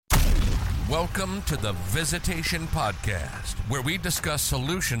Welcome to the Visitation Podcast, where we discuss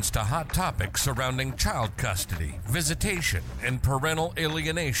solutions to hot topics surrounding child custody, visitation, and parental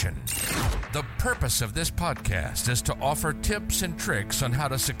alienation. The purpose of this podcast is to offer tips and tricks on how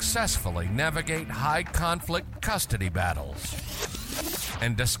to successfully navigate high-conflict custody battles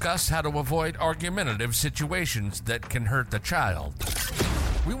and discuss how to avoid argumentative situations that can hurt the child.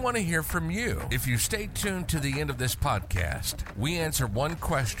 We want to hear from you. If you stay tuned to the end of this podcast, we answer one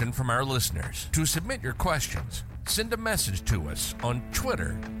question from our listeners. To submit your questions, send a message to us on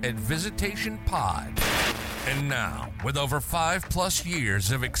Twitter at VisitationPod. And now, with over 5+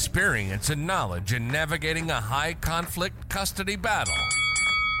 years of experience and knowledge in navigating a high-conflict custody battle,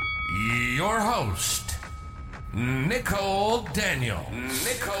 your host, Nicole Daniel.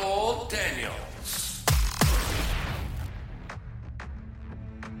 Nicole Daniel.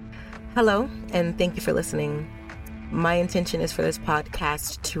 Hello, and thank you for listening. My intention is for this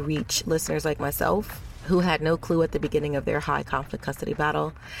podcast to reach listeners like myself who had no clue at the beginning of their high conflict custody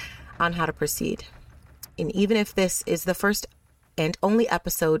battle on how to proceed. And even if this is the first and only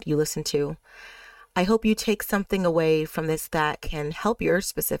episode you listen to, I hope you take something away from this that can help your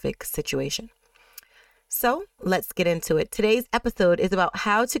specific situation. So let's get into it. Today's episode is about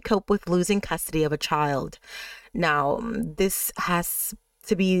how to cope with losing custody of a child. Now, this has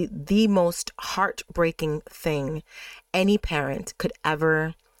to be the most heartbreaking thing any parent could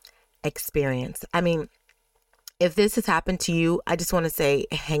ever experience. I mean, if this has happened to you, I just want to say,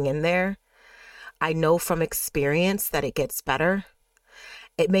 hang in there. I know from experience that it gets better.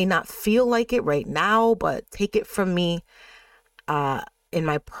 It may not feel like it right now, but take it from me, in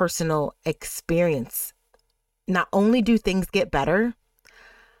my personal experience. Not only do things get better,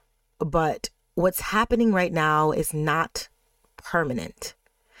 but what's happening right now is not permanent.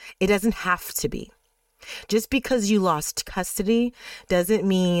 It doesn't have to be. Just because you lost custody doesn't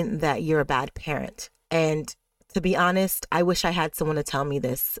mean that you're a bad parent. And to be honest, I wish I had someone to tell me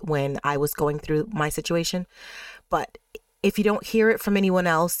this when I was going through my situation. But if you don't hear it from anyone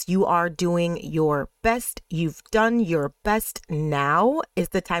else, you are doing your best. You've done your best. Now is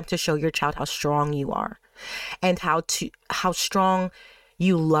the time to show your child how strong you are and how strong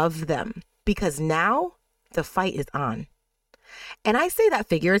you love them, because now the fight is on. And I say that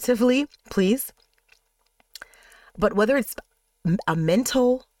figuratively, please. But whether it's a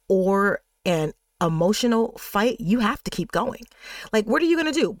mental or an emotional fight, you have to keep going. Like, what are you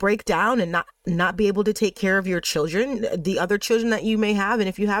going to do? Break down and not be able to take care of your children, the other children that you may have? And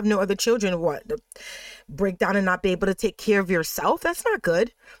if you have no other children, what? Break down and not be able to take care of yourself? That's not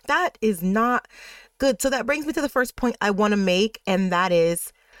good. That is not good. So that brings me to the first point I want to make, and that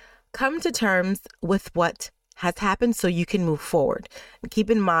is come to terms with what has happened so you can move forward. And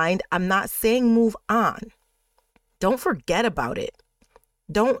keep in mind, I'm not saying move on. Don't forget about it.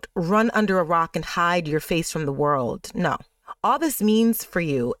 Don't run under a rock and hide your face from the world. No. All this means for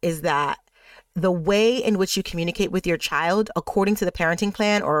you is that the way in which you communicate with your child according to the parenting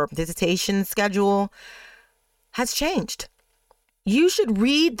plan or visitation schedule has changed. You should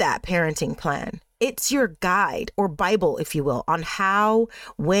read that parenting plan. It's your guide or Bible, if you will, on how,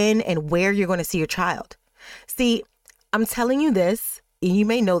 when, and where you're going to see your child. See, I'm telling you this, and you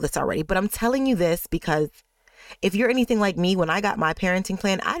may know this already, but I'm telling you this because if you're anything like me, when I got my parenting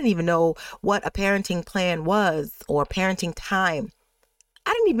plan, I didn't even know what a parenting plan was or parenting time.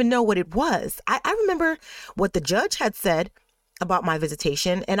 I didn't even know what it was. I remember what the judge had said about my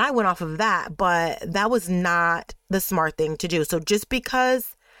visitation, and I went off of that, but that was not the smart thing to do. So just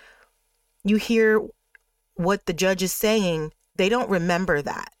because you hear what the judge is saying, they don't remember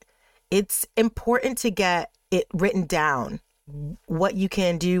that. It's important to get it written down, what you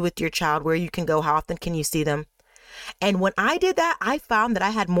can do with your child, where you can go, how often can you see them. And when I did that, I found that I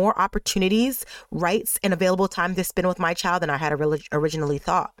had more opportunities, rights, and available time to spend with my child than I had originally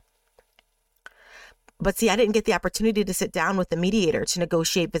thought. But see, I didn't get the opportunity to sit down with the mediator to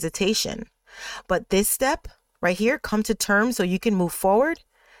negotiate visitation. But this step right here, come to terms so you can move forward,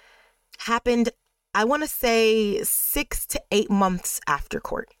 happened, I want to say 6 to 8 months after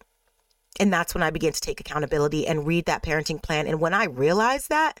court. And that's when I began to take accountability and read that parenting plan. And when I realized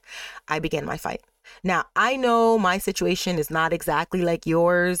that, I began my fight. Now, I know my situation is not exactly like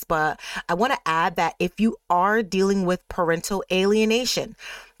yours, but I want to add that if you are dealing with parental alienation,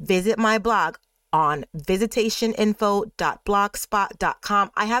 visit my blog on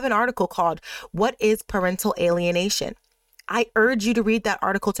visitationinfo.blogspot.com. I have an article called "What is Parental Alienation?" I urge you to read that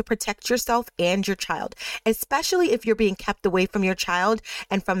article to protect yourself and your child, especially if you're being kept away from your child.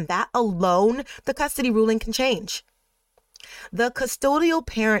 And from that alone, the custody ruling can change. The custodial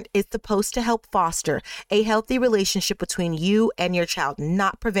parent is supposed to help foster a healthy relationship between you and your child,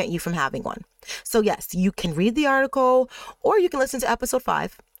 not prevent you from having one. So yes, you can read the article or you can listen to episode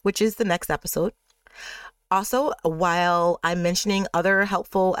 5, which is the next episode. Also, while I'm mentioning other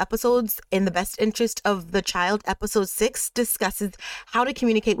helpful episodes, In the Best Interest of the Child, episode 6 discusses how to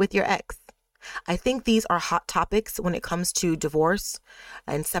communicate with your ex. I think these are hot topics when it comes to divorce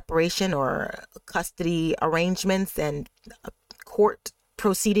and separation or custody arrangements and court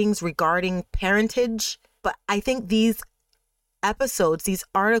proceedings regarding parentage. But I think these episodes, these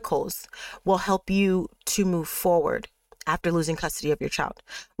articles will help you to move forward after losing custody of your child.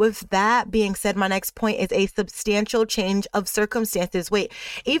 With that being said, my next point is a substantial change of circumstances. Wait,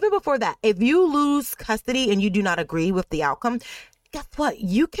 even before that, if you lose custody and you do not agree with the outcome, guess what?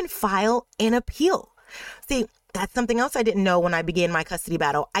 You can file an appeal. See, that's something else I didn't know when I began my custody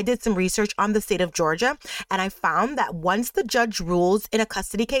battle. I did some research on the state of Georgia, and I found that once the judge rules in a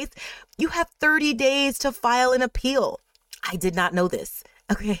custody case, you have 30 days to file an appeal. I did not know this.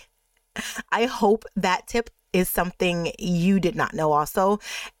 Okay. I hope that tip is something you did not know also.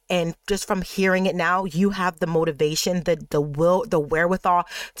 And just from hearing it now, you have the motivation, the will, the wherewithal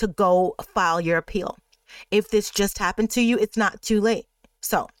to go file your appeal. If this just happened to you, it's not too late.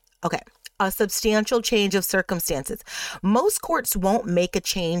 So, okay. A substantial change of circumstances. Most courts won't make a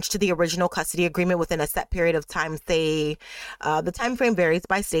change to the original custody agreement within a set period of time. Say, the time frame varies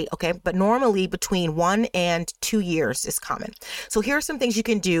by state, okay? But normally between 1 and 2 years is common. So here are some things you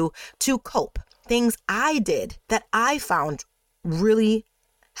can do to cope. Things I did that I found really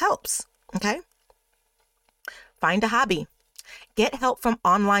helps, okay? Find a hobby. Get help from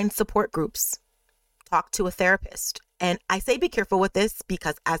online support groups. Talk to a therapist. And I say be careful with this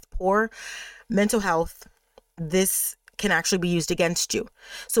because as poor mental health, this can actually be used against you.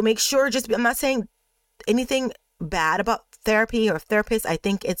 So make sure, I'm not saying anything bad about therapy or therapists. I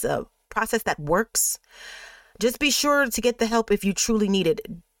think it's a process that works. Just be sure to get the help if you truly need it.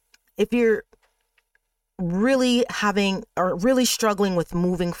 If you're really having or really struggling with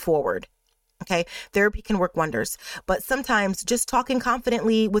moving forward, okay, therapy can work wonders. But sometimes just talking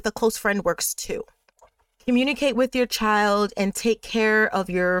confidently with a close friend works too. Communicate with your child and take care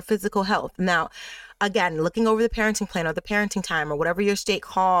of your physical health. Now, again, looking over the parenting plan or the parenting time or whatever your state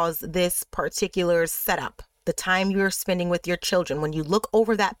calls this particular setup, the time you're spending with your children, when you look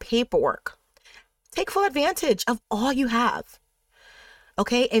over that paperwork, take full advantage of all you have.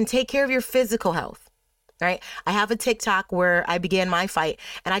 Okay. And take care of your physical health. Right. I have a TikTok where I began my fight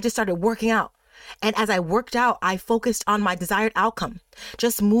and I just started working out. And as I worked out, I focused on my desired outcome.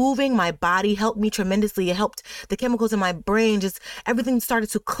 Just moving my body helped me tremendously. It helped the chemicals in my brain. Just everything started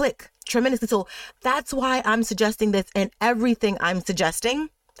to click tremendously. So that's why I'm suggesting this, and everything I'm suggesting,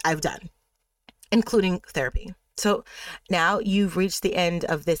 I've done, including therapy. So now you've reached the end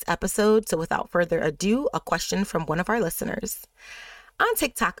of this episode. So without further ado, a question from one of our listeners. On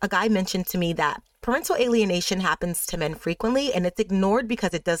TikTok, a guy mentioned to me that parental alienation happens to men frequently, and it's ignored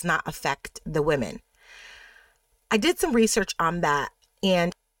because it does not affect the women. I did some research on that,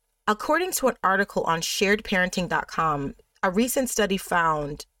 and according to an article on sharedparenting.com, a recent study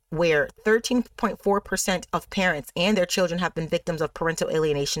found where 13.4% of parents and their children have been victims of parental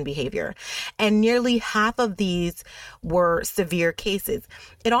alienation behavior, and nearly half of these were severe cases.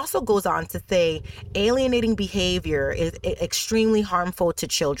 It also goes on to say alienating behavior is extremely harmful to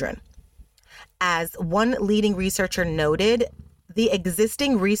children. As one leading researcher noted, the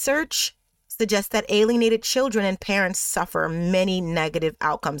existing research suggests that alienated children and parents suffer many negative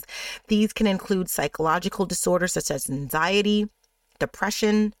outcomes. These can include psychological disorders such as anxiety,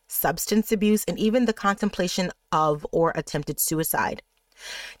 depression, substance abuse, and even the contemplation of or attempted suicide.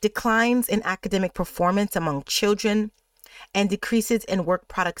 Declines in academic performance among children and decreases in work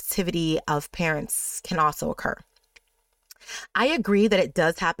productivity of parents can also occur. I agree that it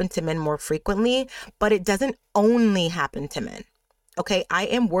does happen to men more frequently, but it doesn't only happen to men. Okay, I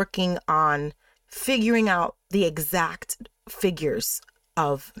am working on figuring out the exact figures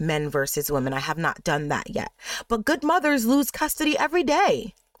of men versus women. I have not done that yet. But good mothers lose custody every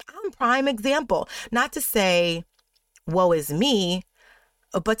day. I'm a prime example. Not to say, woe is me,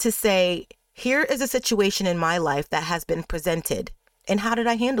 but to say, here is a situation in my life that has been presented. And how did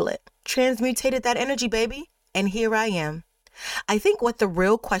I handle it? Transmutated that energy, baby. And here I am. I think what the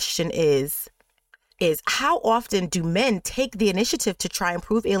real question is how often do men take the initiative to try and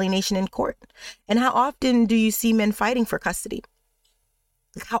prove alienation in court? And how often do you see men fighting for custody?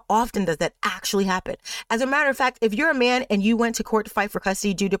 How often does that actually happen? As a matter of fact, if you're a man and you went to court to fight for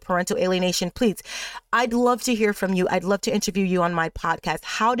custody due to parental alienation, please, I'd love to hear from you. I'd love to interview you on my podcast.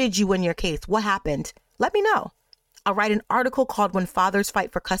 How did you win your case? What happened? Let me know. I'll write an article called When Fathers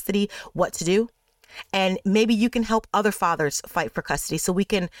Fight for Custody, What to Do. And maybe you can help other fathers fight for custody so we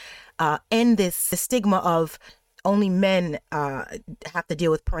can end this stigma of only men have to deal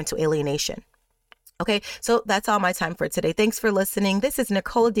with parental alienation. Okay, so that's all my time for today. Thanks for listening. This is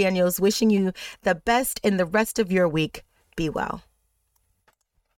Nicole Daniels wishing you the best in the rest of your week. Be well.